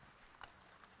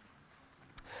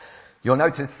You'll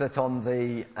notice that on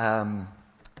the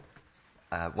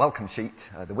welcome sheet,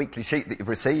 the weekly sheet that you've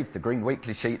received, the green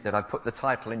weekly sheet, that I've put the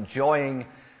title, Enjoying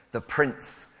the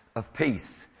Prince of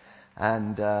Peace.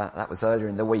 And that was earlier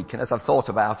in the week. And as I've thought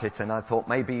about it, and I thought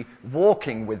maybe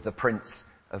Walking with the Prince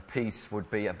of Peace would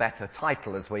be a better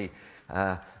title as we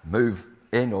move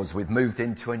in, or as we've moved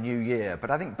into a new year.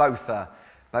 But I think both are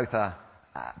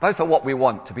what we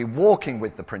want, to be walking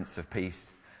with the Prince of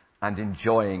Peace and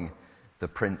enjoying the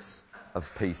Prince of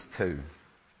Peace too.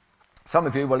 Some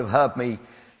of you will have heard me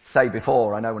say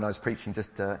before, I know when I was preaching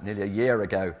just nearly a year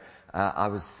ago,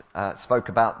 I spoke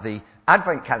about the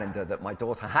Advent calendar that my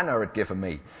daughter Hannah had given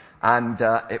me. And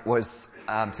it was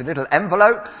some little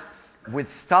envelopes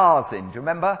with stars in. Do you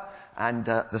remember? And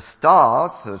the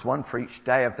stars, there was one for each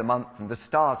day of the month, and the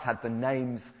stars had the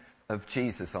names of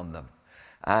Jesus on them.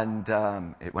 And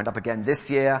it went up again this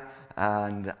year,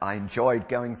 and I enjoyed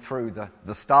going through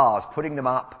the stars, putting them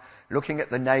up, looking at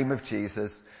the name of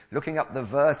Jesus, looking up the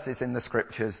verses in the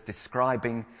scriptures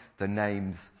describing the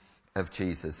names of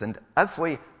Jesus. And as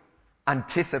we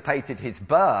anticipated his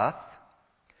birth,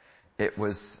 it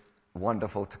was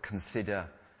wonderful to consider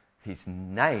his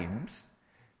names,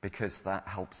 because that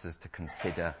helps us to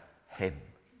consider him.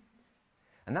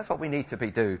 And that's what we need to be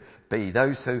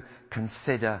those who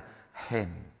consider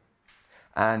him.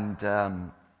 And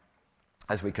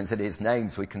as we consider his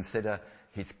names, we consider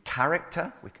his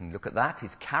character. We can look at that,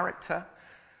 his character.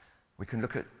 We can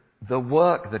look at the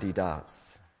work that he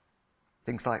does.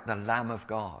 Things like the Lamb of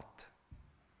God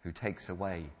who takes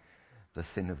away the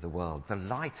sin of the world. The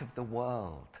light of the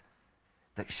world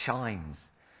that shines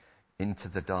into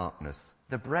the darkness.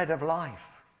 The bread of life,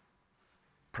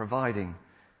 providing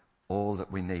all that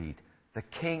we need. The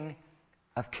King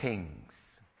of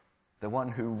Kings, the one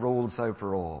who rules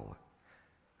over all.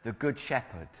 The Good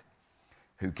Shepherd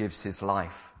who gives his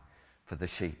life for the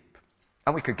sheep.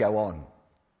 And we could go on.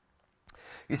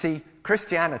 You see,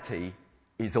 Christianity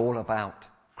is all about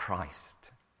Christ.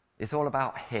 It's all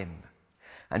about him.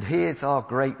 And he is our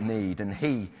great need, and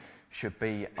he should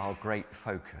be our great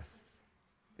focus.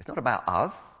 It's not about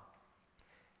us.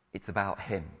 It's about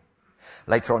him.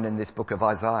 Later on in this book of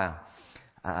Isaiah,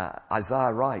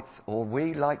 Isaiah writes, "All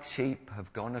we like sheep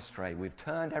have gone astray. We've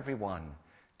turned everyone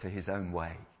to his own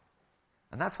way."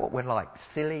 And that's what we're like,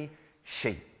 silly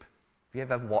sheep. Have you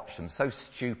ever watched them? So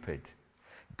stupid,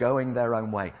 going their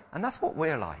own way. And that's what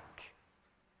we're like.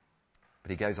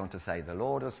 But he goes on to say, the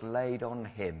Lord has laid on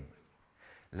him,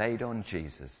 laid on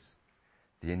Jesus,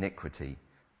 the iniquity,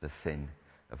 the sin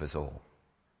of us all.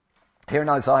 Here in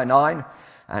Isaiah 9,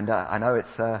 and I know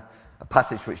it's a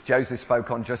passage which Joseph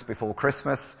spoke on just before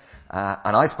Christmas,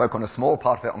 and I spoke on a small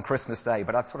part of it on Christmas Day,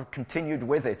 but I've sort of continued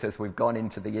with it as we've gone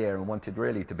into the year and wanted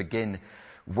really to begin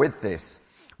with this.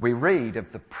 We read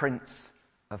of the Prince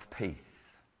of Peace.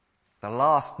 The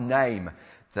last name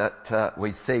that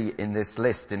we see in this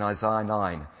list in Isaiah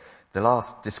 9, the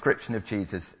last description of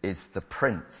Jesus is the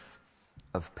Prince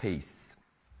of Peace.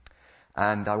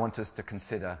 And I want us to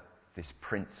consider this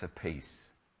Prince of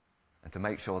Peace and to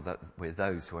make sure that we're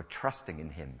those who are trusting in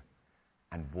him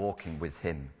and walking with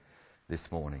him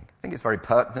this morning. I think it's very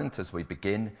pertinent as we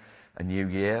begin a new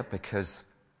year, because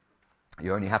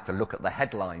you only have to look at the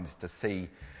headlines to see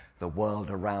the world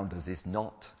around us is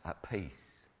not at peace.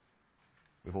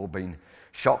 We've all been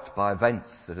shocked by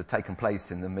events that have taken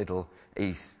place in the Middle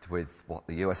East, with what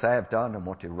the USA have done and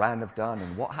what Iran have done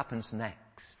and what happens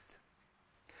next.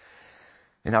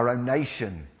 In our own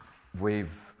nation,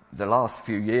 the last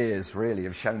few years really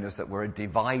have shown us that we're a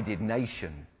divided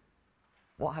nation.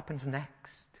 What happens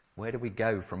next? Where do we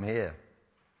go from here?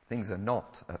 Things are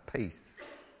not at peace.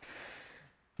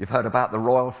 You've heard about the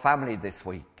royal family this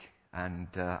week, and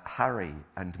Harry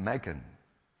and Meghan.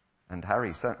 And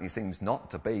Harry certainly seems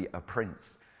not to be a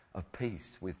prince of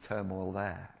peace, with turmoil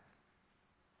there.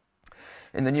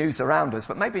 In the news around us,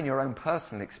 but maybe in your own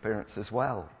personal experience as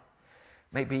well.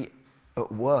 Maybe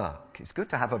at work. It's good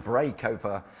to have a break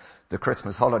over the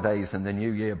Christmas holidays and the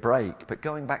New Year break, but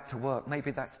going back to work,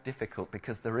 maybe that's difficult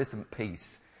because there isn't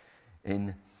peace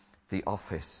in the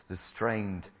office. There's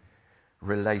strained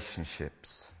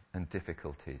relationships and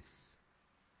difficulties.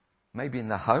 Maybe in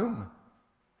the home,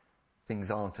 things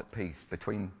aren't at peace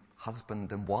between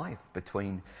husband and wife,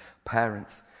 between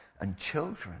parents and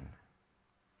children.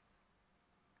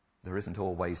 There isn't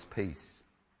always peace.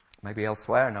 Maybe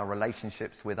elsewhere in our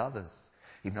relationships with others,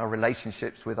 even our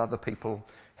relationships with other people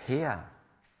here,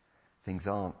 things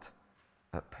aren't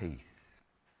at peace.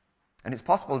 And it's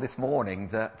possible this morning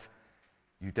that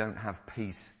you don't have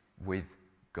peace with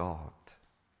God.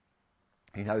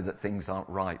 You know that things aren't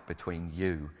right between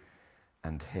you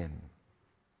and him.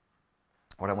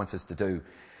 what I want us to do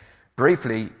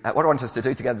briefly, what I want us to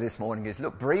do together this morning is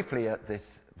look briefly at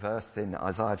this verse in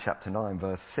Isaiah chapter 9,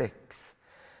 verse 6,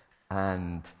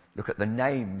 and look at the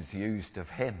names used of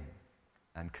him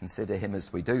and consider him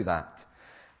as we do that.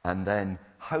 And then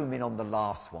home in on the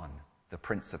last one, the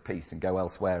Prince of Peace, and go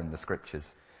elsewhere in the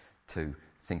scriptures to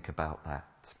think about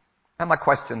that. And my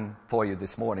question for you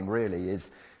this morning really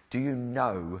is, do you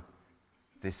know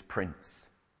this Prince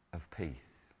of Peace?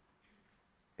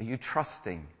 Are you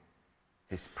trusting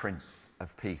this Prince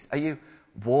of Peace? Are you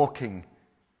walking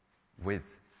with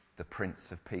the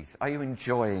Prince of Peace? Are you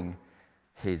enjoying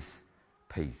his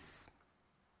peace?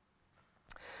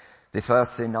 This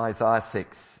verse in Isaiah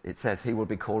 6, it says, he will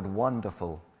be called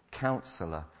Wonderful,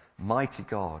 Counselor, Mighty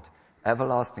God,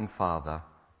 Everlasting Father,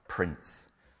 Prince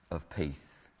of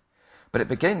Peace. But it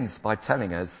begins by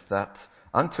telling us that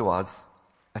unto us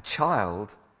a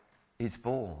child is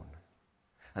born.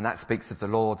 And that speaks of the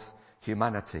Lord's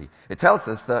humanity. It tells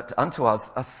us that unto us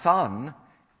a son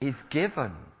is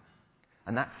given.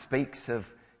 And that speaks of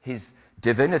his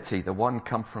divinity, the one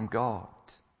come from God.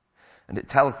 And it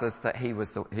tells us that he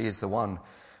is the one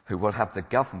who will have the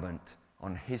government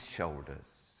on his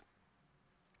shoulders.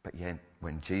 But yet,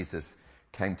 when Jesus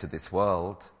came to this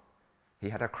world, he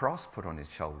had a cross put on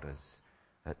his shoulders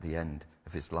at the end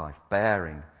of his life,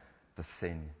 bearing the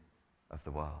sin of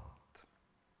the world.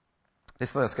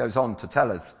 This verse goes on to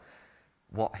tell us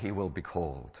what he will be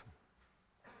called.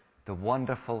 The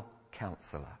Wonderful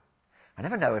Counselor. I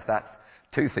never know if that's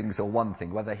two things or one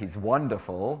thing, whether he's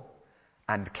wonderful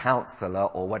and Counselor,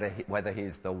 or whether he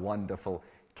is the Wonderful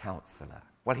Counselor.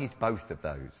 Well, he's both of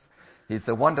those. He's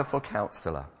the Wonderful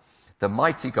Counselor, the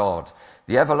Mighty God,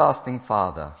 the Everlasting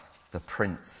Father, the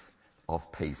Prince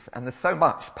of Peace. And there's so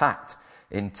much packed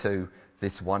into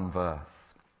this one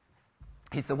verse.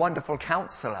 He's the Wonderful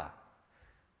Counselor.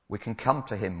 We can come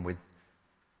to him with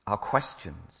our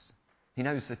questions. He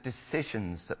knows the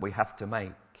decisions that we have to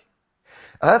make.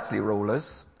 Earthly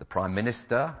rulers, the Prime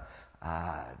Minister,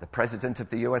 the President of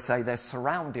the USA, they're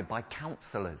surrounded by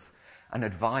counselors and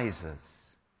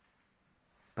advisors.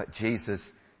 But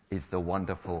Jesus is the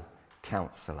Wonderful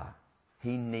Counselor.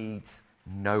 He needs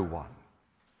no one.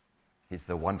 He's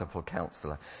the Wonderful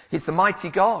Counselor. He's the Mighty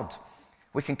God.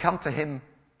 We can come to him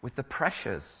with the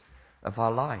pressures of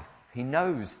our life. He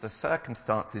knows the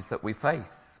circumstances that we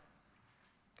face.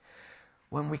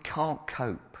 When we can't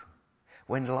cope,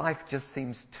 when life just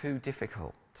seems too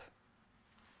difficult,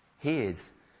 he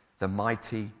is the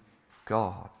Mighty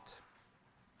God.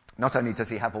 Not only does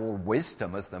he have all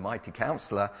wisdom as the Mighty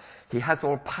Counselor, he has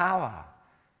all power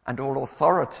and all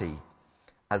authority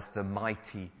as the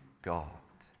Mighty God.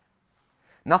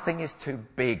 Nothing is too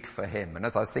big for him. And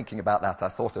as I was thinking about that, I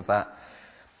thought of that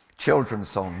children's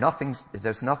song.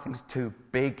 There's nothing's too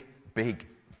big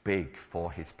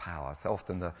for his power. So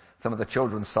often some of the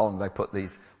children's song, they put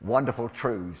these wonderful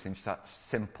truths in such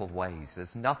simple ways.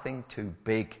 There's nothing too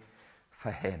big for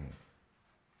him.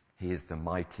 He is the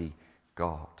Mighty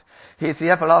God. He is the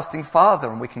Everlasting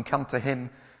Father, and we can come to him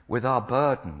with our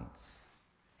burdens.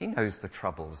 He knows the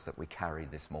troubles that we carry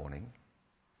this morning,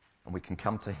 and we can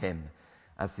come to him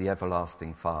as the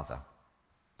Everlasting Father.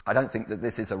 I don't think that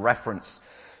this is a reference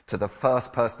to the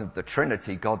first person of the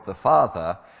Trinity, God the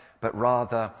Father, but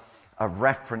rather a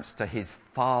reference to his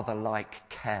father-like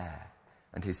care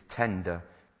and his tender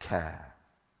care.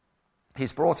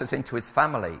 He's brought us into his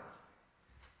family,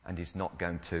 and he's not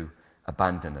going to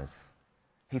abandon us.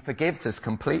 He forgives us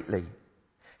completely.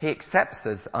 He accepts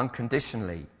us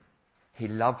unconditionally. He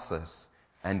loves us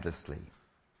endlessly.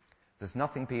 There's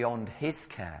nothing beyond his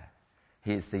care.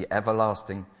 He is the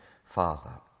Everlasting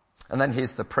Father. And then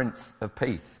he's the Prince of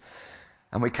Peace.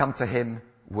 And we come to him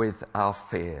with our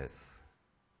fears.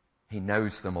 He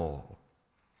knows them all.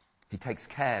 He takes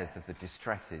care of the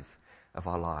distresses of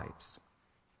our lives.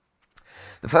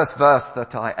 The first verse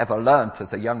that I ever learnt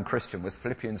as a young Christian was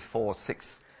Philippians 4,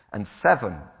 6 and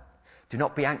 7. Do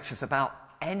not be anxious about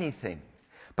anything,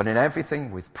 but in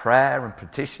everything with prayer and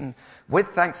petition, with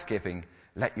thanksgiving,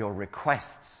 let your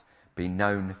requests be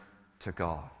known to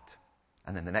God.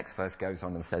 And then the next verse goes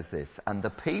on and says this, and the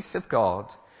peace of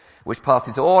God, which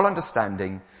passes all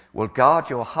understanding, will guard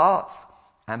your hearts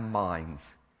and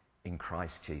minds in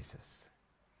Christ Jesus.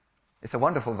 It's a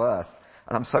wonderful verse,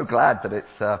 and I'm so glad that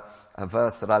it's a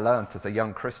verse that I learnt as a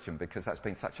young Christian, because that's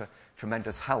been such a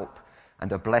tremendous help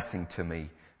and a blessing to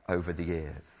me over the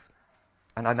years.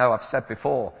 And I know I've said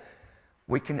before,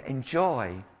 we can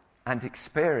enjoy and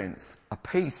experience a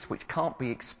peace which can't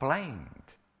be explained.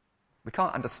 We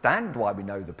can't understand why we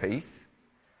know the peace,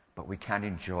 but we can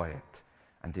enjoy it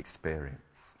and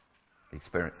experience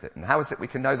it. And how is it we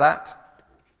can know that?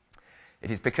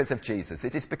 It is because of Jesus.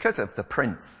 It is because of the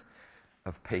Prince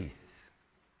of Peace.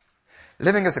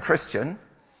 Living as a Christian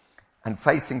and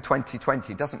facing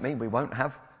 2020 doesn't mean we won't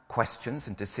have questions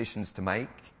and decisions to make.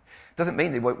 Doesn't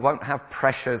mean that we won't have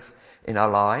pressures in our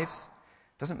lives.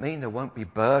 Doesn't mean there won't be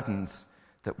burdens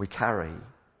that we carry.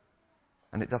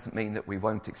 And it doesn't mean that we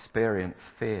won't experience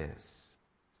fears.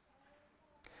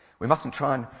 We mustn't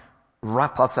try and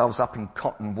wrap ourselves up in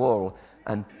cotton wool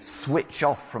and switch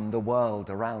off from the world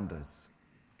around us.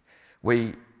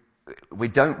 We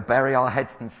don't bury our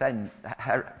heads in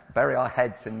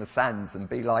the sands and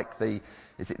be like the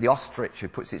ostrich who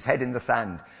puts its head in the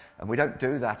sand. And we don't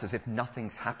do that as if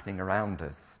nothing's happening around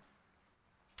us.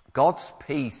 God's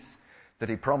peace that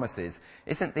he promises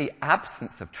isn't the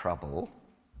absence of trouble,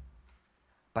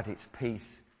 but it's peace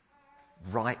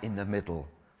right in the middle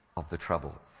of the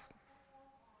troubles.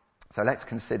 So let's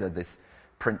consider this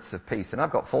Prince of Peace. And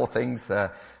I've got 4 things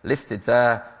listed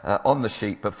there on the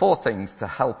sheet, but 4 things to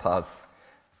help us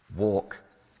walk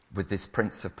with this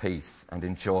Prince of Peace and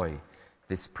enjoy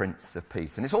this Prince of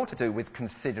Peace. And it's all to do with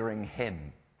considering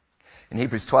him. In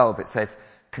Hebrews 12 it says,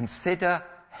 consider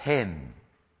him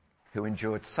who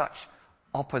endured such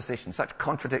opposition, such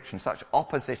contradiction, such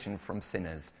opposition from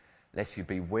sinners, lest you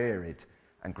be wearied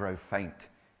and grow faint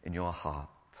in your heart.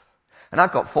 And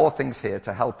I've got 4 things here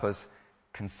to help us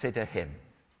consider him,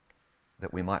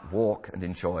 that we might walk and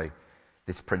enjoy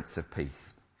this Prince of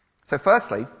Peace. So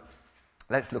firstly,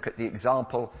 let's look at the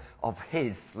example of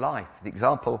his life, the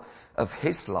example of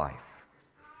his life.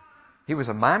 He was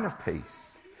a man of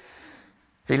peace.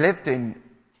 He lived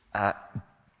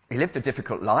a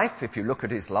difficult life. If you look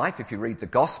at his life, if you read the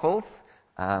Gospels,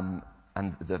 and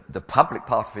the public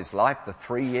part of his life, the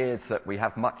 3 years that we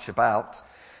have much about,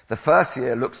 the first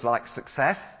year looks like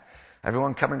success.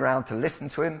 Everyone coming around to listen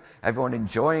to him, everyone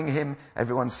enjoying him,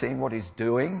 everyone seeing what he's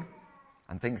doing,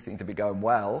 and things seem to be going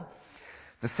well.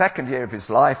 The second year of his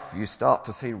life, you start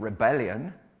to see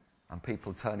rebellion and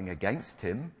people turning against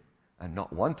him and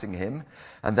not wanting him.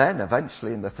 And then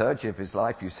eventually in the third year of his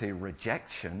life, you see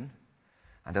rejection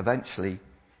and eventually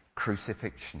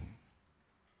crucifixion.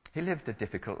 He lived a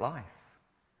difficult life.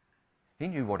 He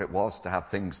knew what it was to have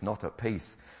things not at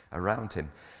peace around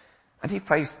him. And he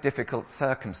faced difficult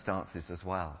circumstances as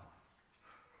well.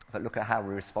 But look at how he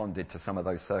responded to some of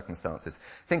those circumstances.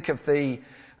 Think of the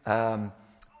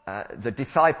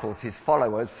disciples, his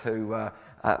followers, who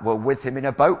were with him in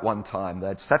a boat one time.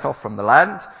 They'd set off from the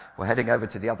land, were heading over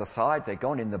to the other side. They'd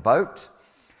gone in the boat,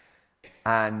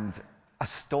 and a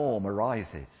storm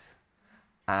arises.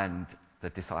 And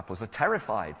the disciples are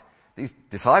terrified. These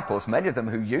disciples, many of them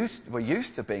who were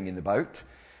used to being in the boat,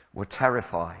 were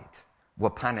terrified, were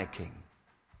panicking.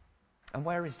 And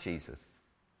where is Jesus?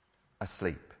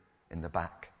 Asleep in the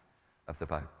back of the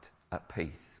boat, at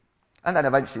peace. And then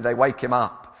eventually they wake him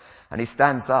up, and he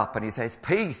stands up and he says,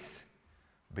 "Peace,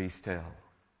 be still."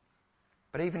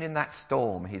 But even in that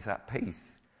storm, he's at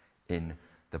peace in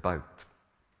the boat.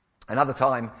 Another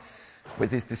time,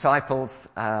 with his disciples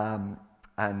and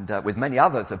with many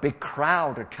others, a big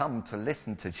crowd had come to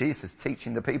listen to Jesus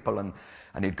teaching the people,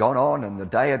 and he'd gone on, and the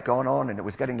day had gone on, and it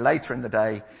was getting later in the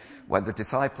day when the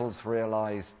disciples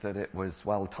realized that it was,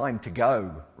 time to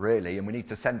go, really, and we need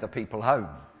to send the people home.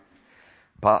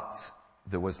 But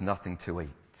there was nothing to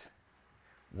eat.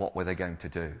 What were they going to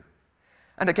do?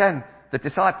 And again, the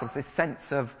disciples, this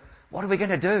sense of, what are we going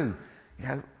to do?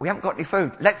 We haven't got any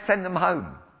food. Let's send them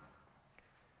home.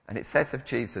 And it says of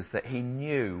Jesus that he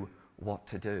knew what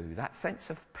to do. That sense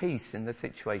of peace in the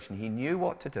situation. He knew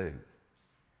what to do.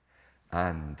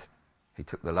 And he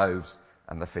took the loaves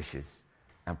and the fishes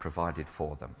and provided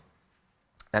for them.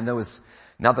 Then there was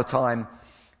another time,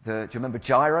 do you remember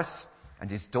Jairus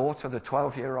and his daughter, the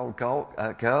 12-year-old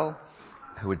girl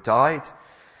who had died,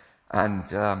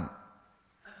 and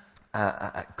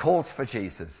calls for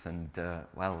Jesus, and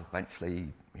eventually,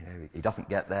 he doesn't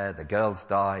get there. The girl's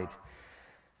died,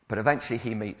 but eventually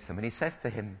he meets them, and he says to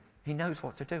him, he knows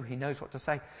what to do. He knows what to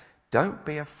say. Don't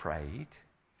be afraid.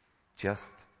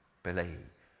 Just believe.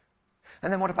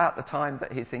 And then what about the time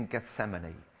that he's in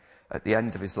Gethsemane at the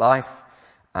end of his life,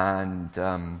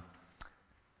 and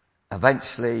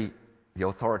eventually the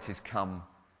authorities come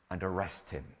and arrest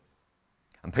him.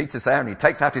 And Peter's there, and he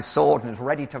takes out his sword and is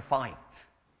ready to fight.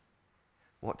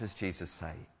 What does Jesus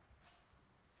say?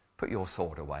 Put your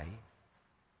sword away.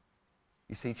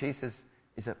 You see, Jesus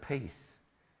is at peace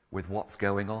with what's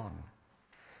going on.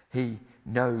 He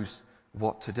knows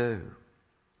what to do.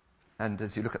 And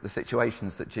as you look at the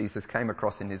situations that Jesus came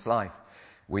across in his life,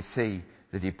 we see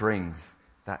that he brings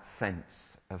that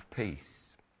sense of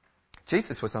peace.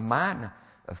 Jesus was a man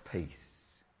of peace.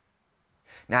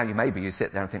 Now you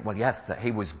sit there and think, well, yes, that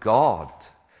he was God.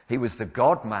 He was the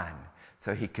God-man,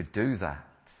 so he could do that.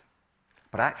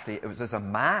 But actually, it was as a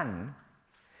man,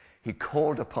 he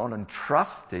called upon and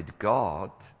trusted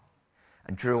God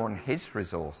and drew on his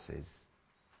resources,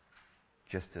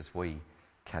 just as we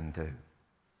can do.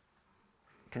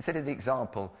 Consider the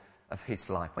example of his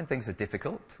life. When things are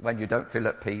difficult, when you don't feel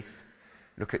at peace,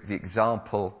 look at the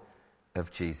example of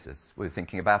Jesus. We were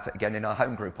thinking about it again in our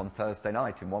home group on Thursday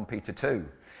night in 1 Peter 2.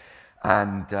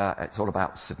 And it's all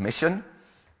about submission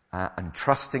and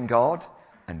trusting God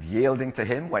and yielding to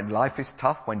him when life is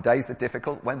tough, when days are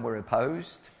difficult, when we're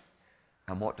opposed.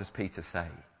 And what does Peter say?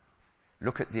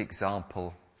 Look at the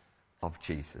example of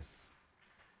Jesus.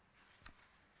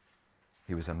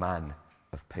 He was a man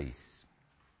of peace.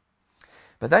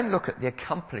 But then look at the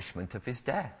accomplishment of his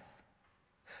death.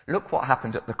 Look what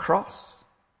happened at the cross.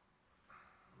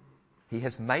 He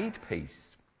has made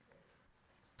peace.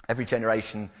 Every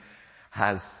generation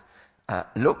has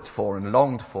looked for and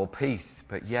longed for peace,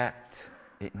 but yet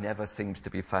it never seems to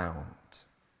be found.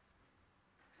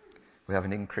 We have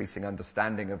an increasing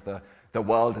understanding of the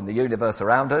world and the universe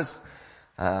around us.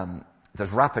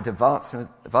 There's rapid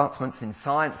advancements in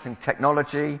science and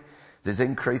technology. There's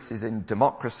increases in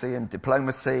democracy and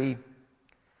diplomacy.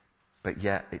 But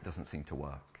yet it doesn't seem to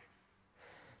work.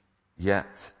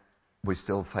 Yet we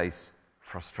still face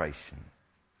frustration.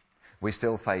 We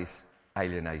still face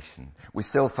alienation. We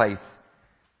still face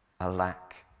a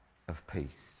lack of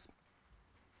peace.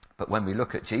 But when we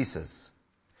look at Jesus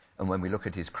and when we look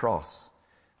at his cross,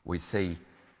 we see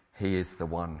he is the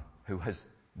one who has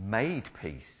made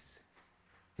peace.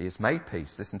 He has made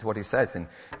peace. Listen to what he says in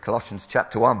Colossians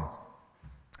chapter 1.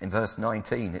 In verse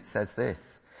 19 it says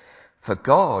this: "For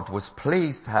God was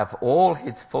pleased to have all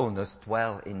his fullness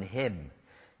dwell in him,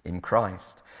 in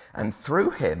Christ, and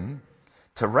through him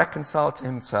to reconcile to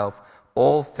himself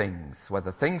all things,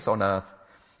 whether things on earth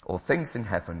or things in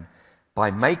heaven, by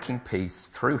making peace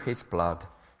through his blood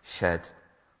shed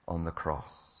on the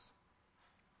cross."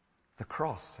 The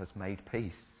cross has made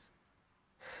peace.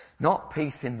 Not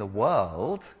peace in the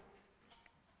world,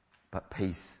 but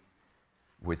peace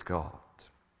with God.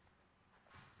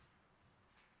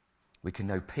 We can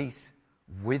know peace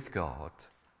with God,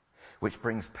 which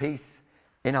brings peace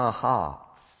in our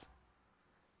hearts,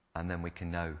 and then we can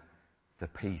know the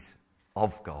peace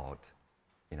of God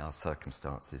in our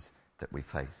circumstances that we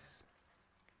face.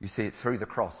 You see, it's through the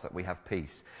cross that we have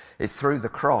peace. It's through the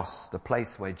cross, the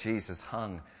place where Jesus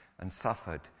hung and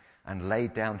suffered and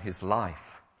laid down his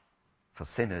life for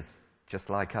sinners just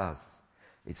like us.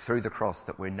 It's through the cross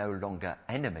that we're no longer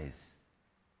enemies,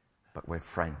 but we're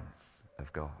friends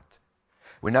of God.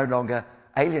 We're no longer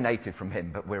alienated from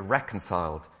him, but we're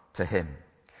reconciled to him.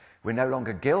 We're no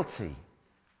longer guilty,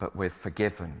 but we're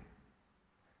forgiven.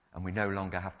 And we no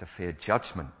longer have to fear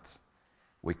judgment.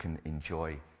 We can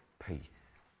enjoy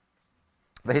peace.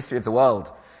 The history of the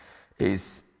world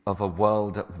is of a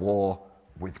world at war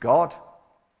with God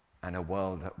and a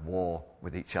world at war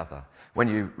with each other. When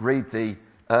you read the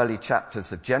early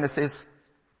chapters of Genesis,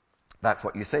 that's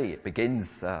what you see. It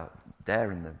begins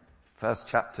there in the first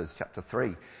chapters, chapter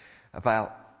 3,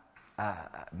 about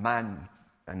man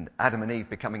and Adam and Eve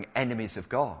becoming enemies of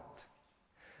God.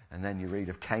 And then you read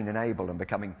of Cain and Abel and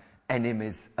becoming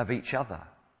enemies of each other.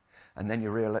 And then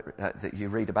you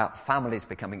read about families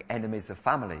becoming enemies of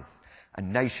families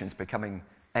and nations becoming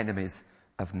enemies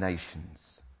of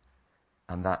nations.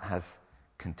 And that has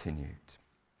continued.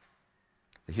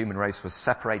 The human race was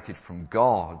separated from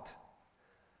God,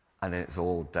 and it's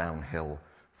all downhill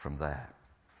from there.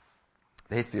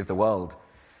 The history of the world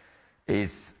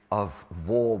is of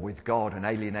war with God and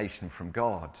alienation from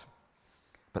God.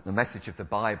 But the message of the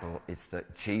Bible is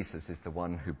that Jesus is the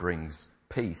one who brings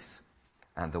peace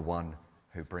and the one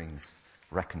who brings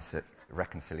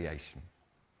reconciliation.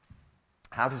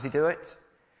 How does he do it?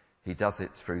 He does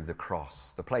it through the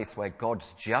cross, the place where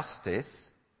God's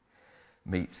justice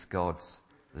meets God's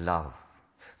love.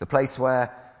 The place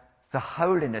where the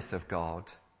holiness of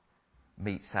God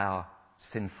meets our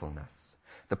sinfulness.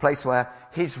 The place where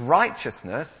his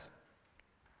righteousness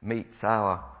meets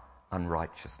our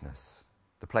unrighteousness.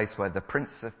 The place where the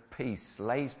Prince of Peace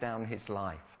lays down his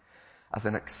life as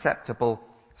an acceptable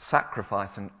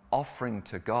sacrifice and offering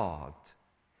to God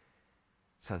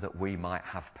so that we might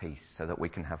have peace, so that we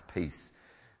can have peace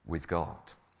with God.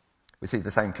 We see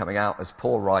the same coming out as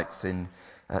Paul writes in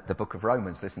the book of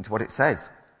Romans. Listen to what it says.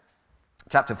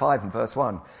 Chapter 5 and verse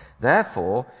 1.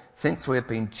 "Therefore, since we have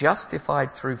been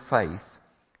justified through faith,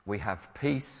 we have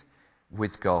peace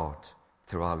with God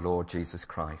through our Lord Jesus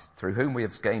Christ, through whom we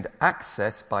have gained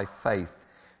access by faith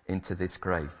into this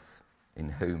grace in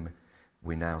whom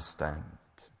we now stand.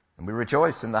 And we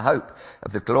rejoice in the hope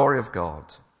of the glory of God.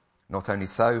 Not only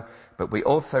so, but we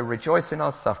also rejoice in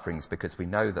our sufferings, because we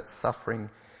know that suffering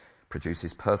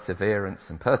produces perseverance,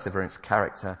 and perseverance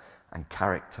character, and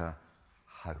character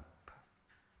hope.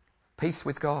 Peace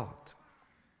with God,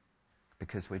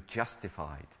 because we're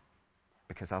justified,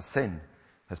 because our sin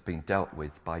has been dealt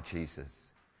with by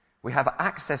Jesus. We have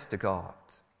access to God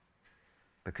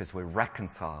because we're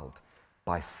reconciled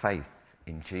by faith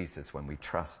in Jesus when we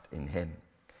trust in him.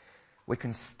 We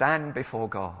can stand before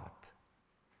God.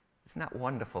 Isn't that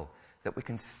wonderful that we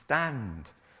can stand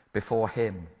before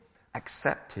him,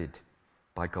 accepted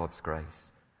by God's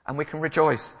grace? And we can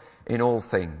rejoice in all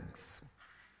things,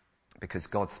 because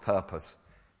God's purpose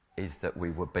is that we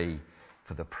will be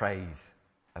for the praise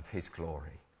of his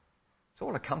glory. It's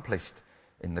all accomplished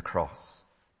in the cross.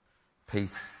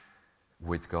 Peace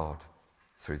with God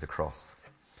through the cross.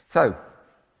 So,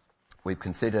 we've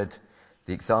considered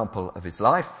the example of his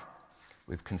life.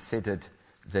 We've considered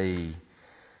the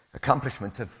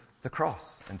accomplishment of the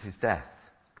cross and his death.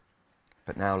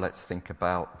 But now let's think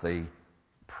about the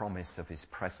promise of his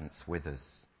presence with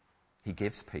us. He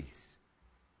gives peace.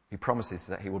 He promises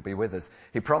that he will be with us.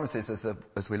 He promises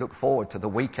as we look forward to the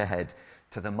week ahead,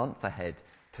 to the month ahead,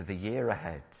 to the year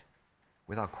ahead,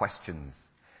 with our questions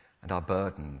and our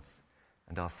burdens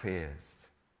and our fears.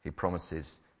 He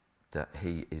promises that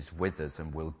he is with us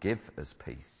and will give us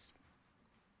peace.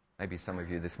 Maybe some of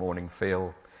you this morning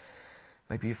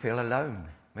maybe you feel alone.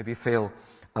 Maybe you feel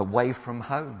away from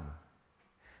home.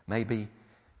 Maybe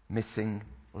missing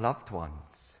loved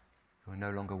ones who are no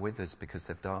longer with us because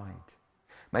they've died.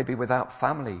 Maybe without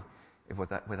family,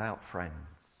 without friends.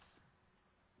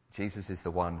 Jesus is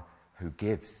the one who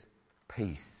gives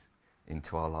peace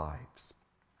into our lives.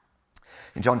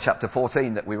 In John chapter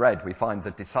 14 that we read, we find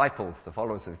the disciples, the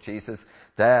followers of Jesus,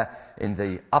 there in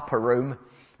the upper room.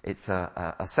 It's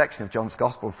a section of John's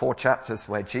Gospel, 4 chapters,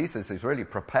 where Jesus is really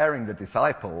preparing the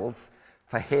disciples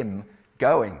for him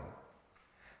going.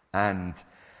 And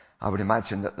I would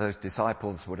imagine that those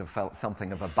disciples would have felt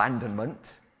something of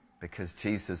abandonment because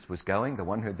Jesus was going, the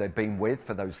one who they'd been with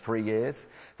for those 3 years,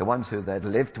 the ones who they'd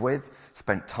lived with,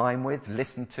 spent time with,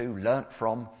 listened to, learnt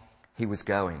from. He was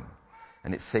going,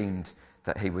 and it seemed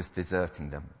that he was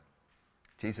deserting them.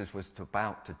 Jesus was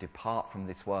about to depart from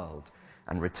this world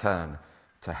and return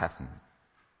to heaven.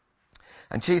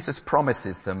 And Jesus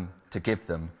promises them to give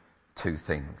them 2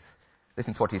 things.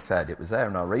 Listen to what he said. It was there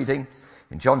in our reading.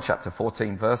 In John chapter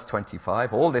 14, verse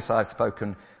 25, all this I have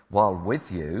spoken while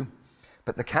with you,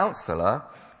 but the Counselor,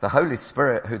 the Holy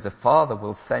Spirit, who the Father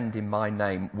will send in my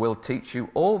name, will teach you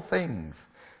all things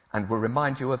and will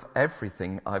remind you of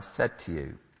everything I've said to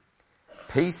you.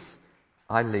 Peace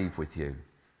I leave with you.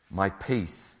 My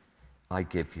peace I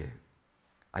give you.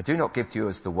 I do not give to you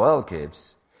as the world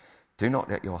gives. Do not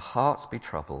let your hearts be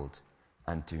troubled,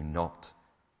 and do not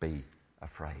be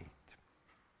afraid.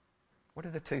 What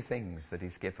are the 2 things that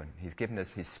he's given? He's given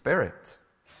us his Spirit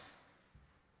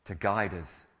to guide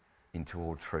us into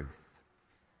all truth.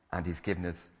 And he's given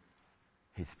us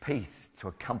his peace to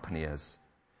accompany us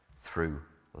through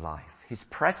life. His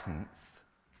presence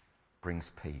brings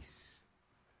peace.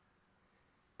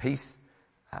 Peace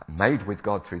made with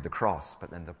God through the cross,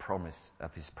 but then the promise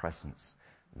of his presence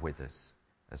with us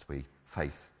as we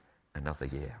face another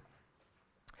year.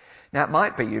 Now, it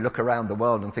might be you look around the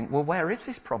world and think, well, where is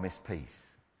this promised peace?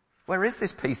 Where is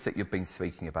this peace that you've been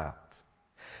speaking about?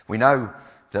 We know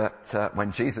that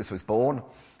when Jesus was born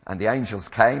and the angels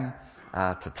came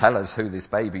to tell us who this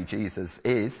baby Jesus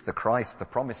is, the Christ, the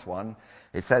promised one,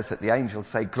 it says that the angels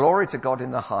say, glory to God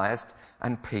in the highest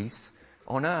and peace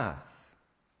on earth.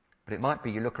 But it might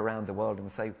be you look around the world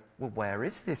and say, well, where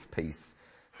is this peace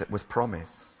that was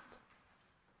promised?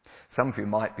 Some of you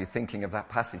might be thinking of that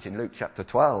passage in Luke chapter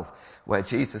 12, where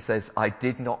Jesus says, I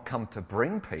did not come to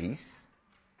bring peace,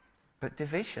 but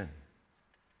division.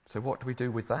 So what do we do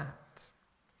with that?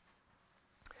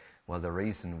 Well, the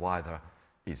reason why there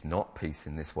is not peace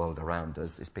in this world around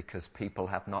us is because people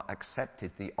have not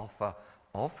accepted the offer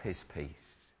of his peace.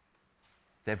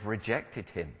 They've rejected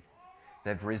him.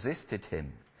 They've resisted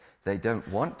him. They don't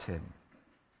want him.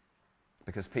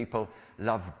 Because people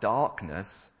love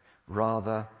darkness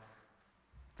rather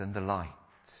than the light.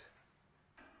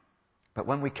 But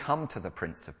when we come to the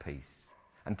Prince of Peace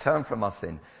and turn from our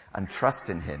sin and trust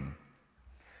in him,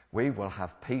 we will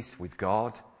have peace with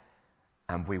God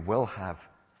and we will have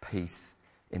peace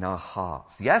in our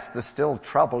hearts. Yes, there's still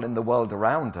trouble in the world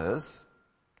around us,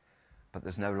 but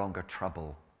there's no longer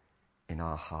trouble in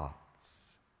our hearts.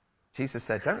 Jesus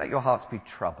said, don't let your hearts be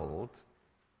troubled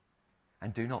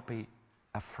and do not be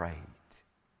afraid.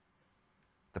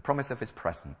 The promise of his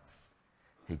presence.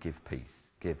 He gives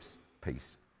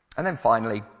peace. And then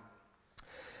finally,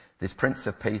 this Prince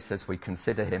of Peace, as we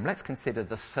consider him, let's consider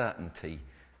the certainty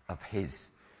of his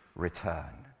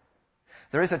return.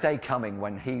 There is a day coming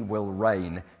when he will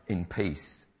reign in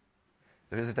peace.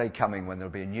 There is a day coming when there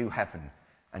will be a new heaven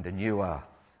and a new earth,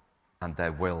 and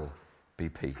there will be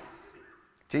peace.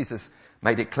 Jesus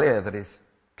made it clear that he's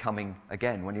coming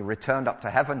again. When he returned up to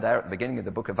heaven there at the beginning of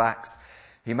the book of Acts,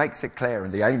 he makes it clear,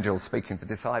 and the angel speaking to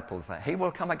the disciples, that he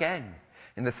will come again.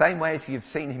 In the same way as you've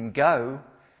seen him go,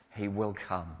 he will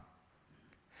come.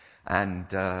 And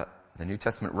the New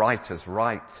Testament writers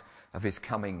write of his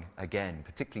coming again,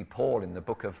 particularly Paul in the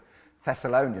book of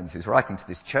Thessalonians. He's writing to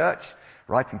this church,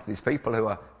 writing to these people who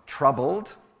are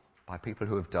troubled by people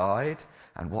who have died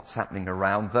and what's happening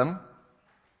around them.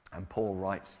 And Paul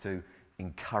writes to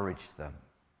encourage them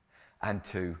and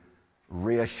to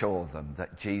reassure them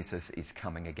that Jesus is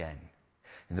coming again.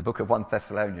 In the book of 1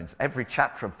 Thessalonians, every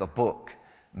chapter of the book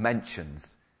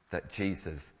mentions that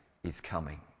Jesus is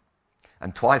coming.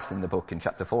 And twice in the book, in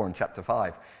chapter 4 and chapter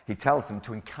 5, he tells them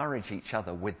to encourage each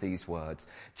other with these words.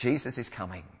 Jesus is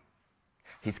coming.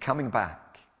 He's coming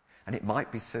back. And it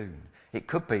might be soon. It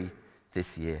could be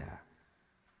this year.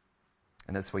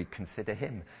 And as we consider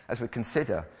him, as we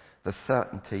consider the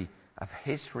certainty of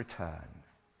his return,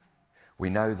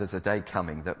 we know there's a day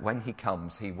coming that when he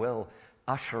comes, he will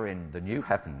usher in the new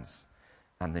heavens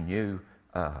and the new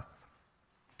earth.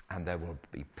 And there will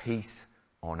be peace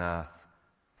on earth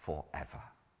forever.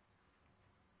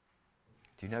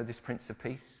 Do you know this Prince of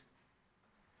Peace?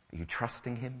 Are you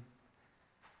trusting him?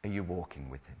 Are you walking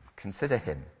with him? Consider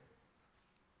him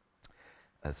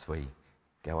as we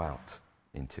go out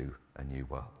into a new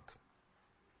world.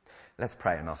 Let's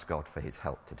pray and ask God for his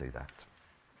help to do that.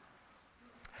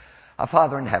 Our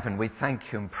Father in heaven, we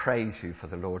thank you and praise you for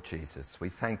the Lord Jesus. We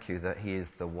thank you that he is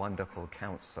the wonderful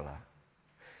counselor,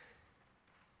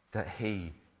 that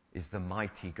he is the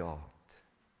mighty God,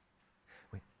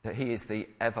 that he is the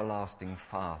everlasting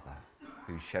Father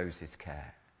who shows his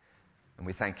care. And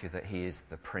we thank you that he is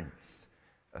the Prince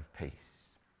of Peace.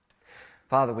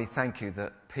 Father, we thank you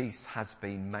that peace has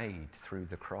been made through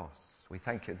the cross. We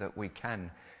thank you that we can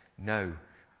know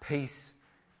peace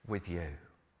with you.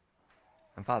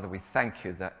 And Father, we thank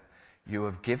you that you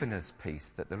have given us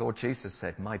peace, that the Lord Jesus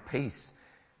said, my peace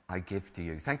I give to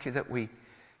you. Thank you that we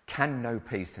can know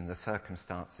peace in the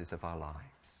circumstances of our lives.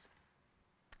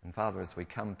 And Father, as we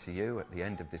come to you at the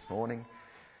end of this morning,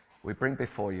 we bring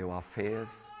before you our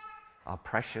fears, our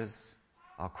pressures,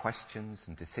 our questions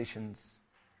and decisions,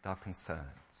 and our concerns.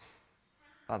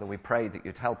 Father, we pray that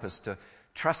you'd help us to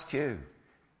trust you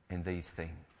in these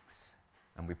things.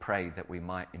 And we pray that we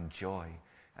might enjoy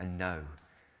and know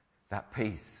that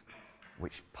peace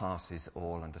which passes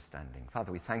all understanding.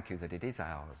 Father, we thank you that it is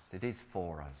ours, it is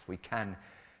for us. We can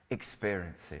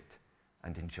experience it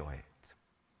and enjoy it.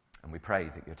 And we pray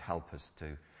that you'd help us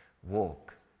to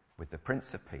walk with the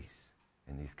Prince of Peace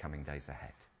in these coming days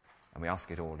ahead. And we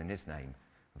ask it all in his name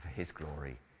and for his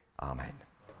glory. Amen.